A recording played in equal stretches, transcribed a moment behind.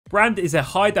Brand is a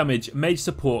high damage mage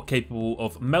support capable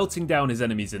of melting down his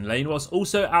enemies in lane whilst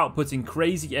also outputting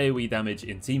crazy AoE damage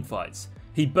in teamfights.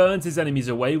 He burns his enemies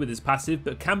away with his passive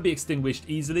but can be extinguished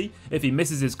easily if he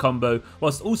misses his combo,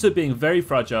 whilst also being very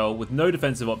fragile with no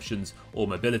defensive options or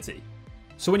mobility.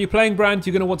 So when you're playing Brand,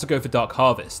 you're going to want to go for Dark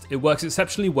Harvest. It works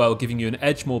exceptionally well, giving you an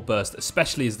edge more burst,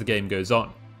 especially as the game goes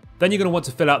on. Then you're going to want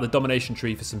to fill out the Domination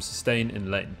tree for some sustain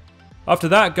in lane. After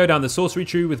that, go down the Sorcery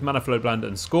tree with Mana Flow Bland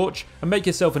and Scorch and make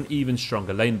yourself an even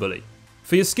stronger lane bully.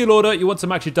 For your skill order, you want to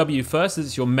max your W first as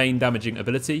it's your main damaging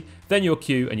ability, then your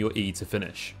Q and your E to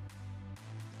finish.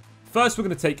 First, we're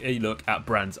going to take a look at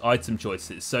Brand's item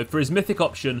choices. So for his mythic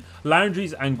option,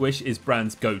 Liandry's Anguish is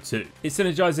Brand's go-to. It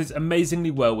synergizes amazingly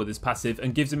well with his passive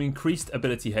and gives him increased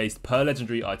ability haste per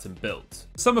legendary item built.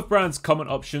 Some of Brand's common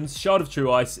options, Shard of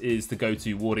True Ice is the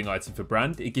go-to warding item for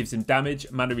Brand. It gives him damage,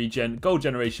 mana regen, gold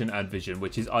generation and vision,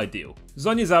 which is ideal.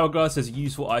 Zhonya's Hourglass is a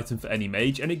useful item for any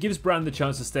mage and it gives Brand the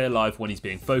chance to stay alive when he's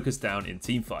being focused down in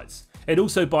teamfights. It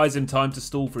also buys him time to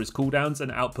stall for his cooldowns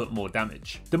and output more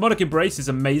damage. Demonic Embrace is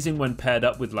amazing when paired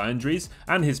up with Liandry's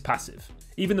and his passive.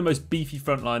 Even the most beefy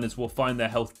frontliners will find their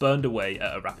health burned away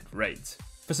at a rapid rate.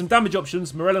 For some damage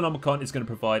options, Morellonomicon is going to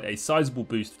provide a sizable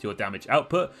boost to your damage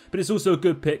output, but it's also a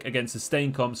good pick against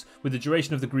sustained comps with the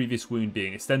duration of the Grievous Wound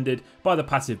being extended by the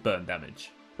passive burn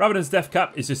damage. Rabadon's Death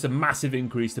Cap is just a massive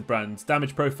increase to Brand's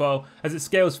damage profile as it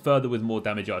scales further with more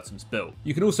damage items built.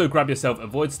 You can also grab yourself a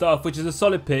Void Staff, which is a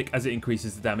solid pick as it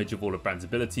increases the damage of all of Brand's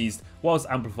abilities whilst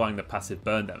amplifying the passive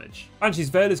burn damage. Banshee's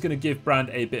Veil is going to give Brand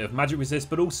a bit of magic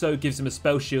resist but also gives him a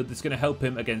spell shield that's going to help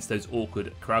him against those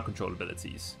awkward crowd control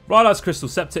abilities. Rylar's Crystal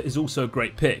Scepter is also a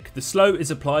great pick. The slow is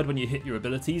applied when you hit your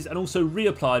abilities and also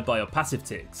reapplied by your passive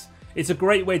ticks. It's a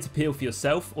great way to peel for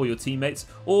yourself or your teammates,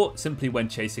 or simply when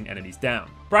chasing enemies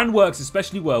down. Brand works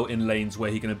especially well in lanes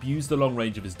where he can abuse the long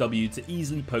range of his W to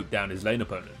easily poke down his lane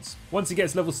opponents. Once he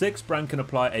gets level 6, Brand can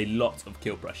apply a lot of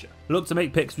kill pressure. Look to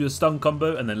make picks with your stun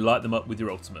combo and then light them up with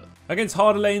your ultimate. Against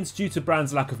harder lanes, due to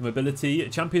Brand's lack of mobility,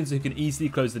 champions who can easily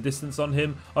close the distance on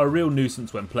him are a real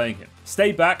nuisance when playing him.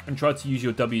 Stay back and try to use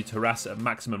your W to harass at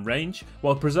maximum range,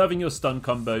 while preserving your stun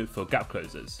combo for gap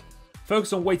closers.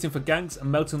 Focus on waiting for ganks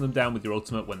and melting them down with your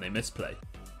ultimate when they misplay.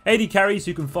 AD carries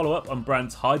who can follow up on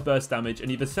Brand's high burst damage and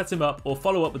either set him up or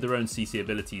follow up with their own CC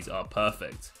abilities are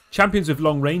perfect. Champions with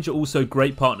long range are also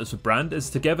great partners for Brand as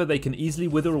together they can easily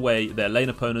wither away their lane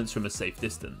opponents from a safe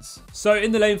distance. So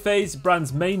in the lane phase,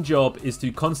 Brand's main job is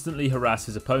to constantly harass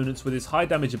his opponents with his high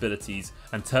damage abilities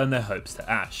and turn their hopes to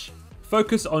ash.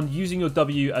 Focus on using your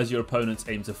W as your opponents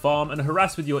aim to farm and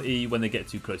harass with your E when they get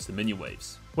too close to minion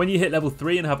waves. When you hit level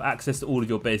 3 and have access to all of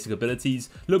your basic abilities,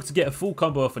 look to get a full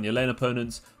combo off on your lane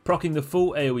opponents, proccing the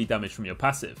full AoE damage from your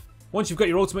passive. Once you've got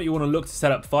your ultimate, you want to look to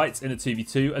set up fights in a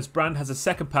 2v2 as Brand has a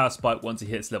second power spike once he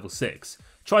hits level 6.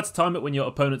 Try to time it when your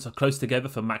opponents are close together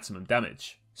for maximum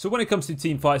damage. So when it comes to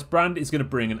team fights, Brand is going to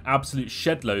bring an absolute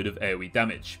shed load of AoE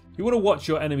damage. You want to watch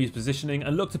your enemy's positioning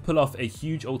and look to pull off a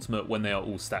huge ultimate when they are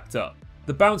all stacked up.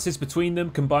 The bounces between them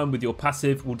combined with your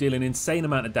passive will deal an insane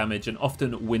amount of damage and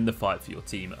often win the fight for your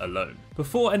team alone.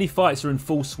 Before any fights are in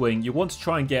full swing, you want to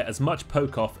try and get as much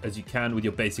poke off as you can with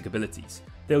your basic abilities.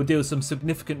 They will deal some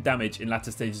significant damage in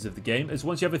latter stages of the game, as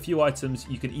once you have a few items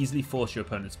you can easily force your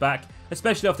opponents back,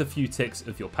 especially after a few ticks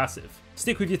of your passive.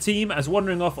 Stick with your team as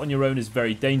wandering off on your own is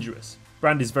very dangerous.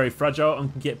 Brand is very fragile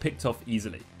and can get picked off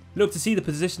easily. Look to see the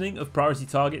positioning of priority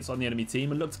targets on the enemy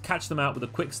team and look to catch them out with a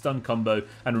quick stun combo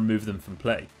and remove them from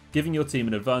play, giving your team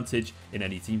an advantage in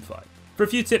any team fight. For a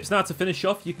few tips now to finish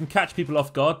off, you can catch people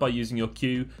off guard by using your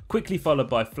Q, quickly followed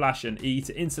by flash and E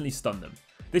to instantly stun them.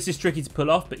 This is tricky to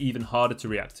pull off, but even harder to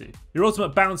react to. Your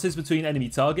ultimate bounces between enemy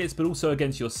targets, but also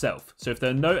against yourself. So if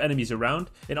there are no enemies around,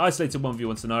 in isolated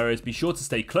 1v1 scenarios, be sure to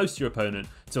stay close to your opponent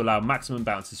to allow maximum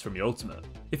bounces from your ultimate.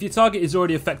 If your target is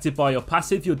already affected by your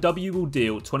passive, your W will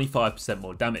deal 25%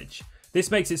 more damage.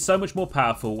 This makes it so much more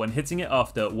powerful when hitting it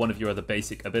after one of your other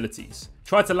basic abilities.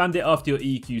 Try to land it after your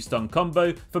EQ stun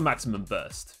combo for maximum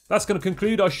burst. That's going to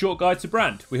conclude our short guide to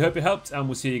Brand. We hope it helped and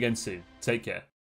we'll see you again soon. Take care.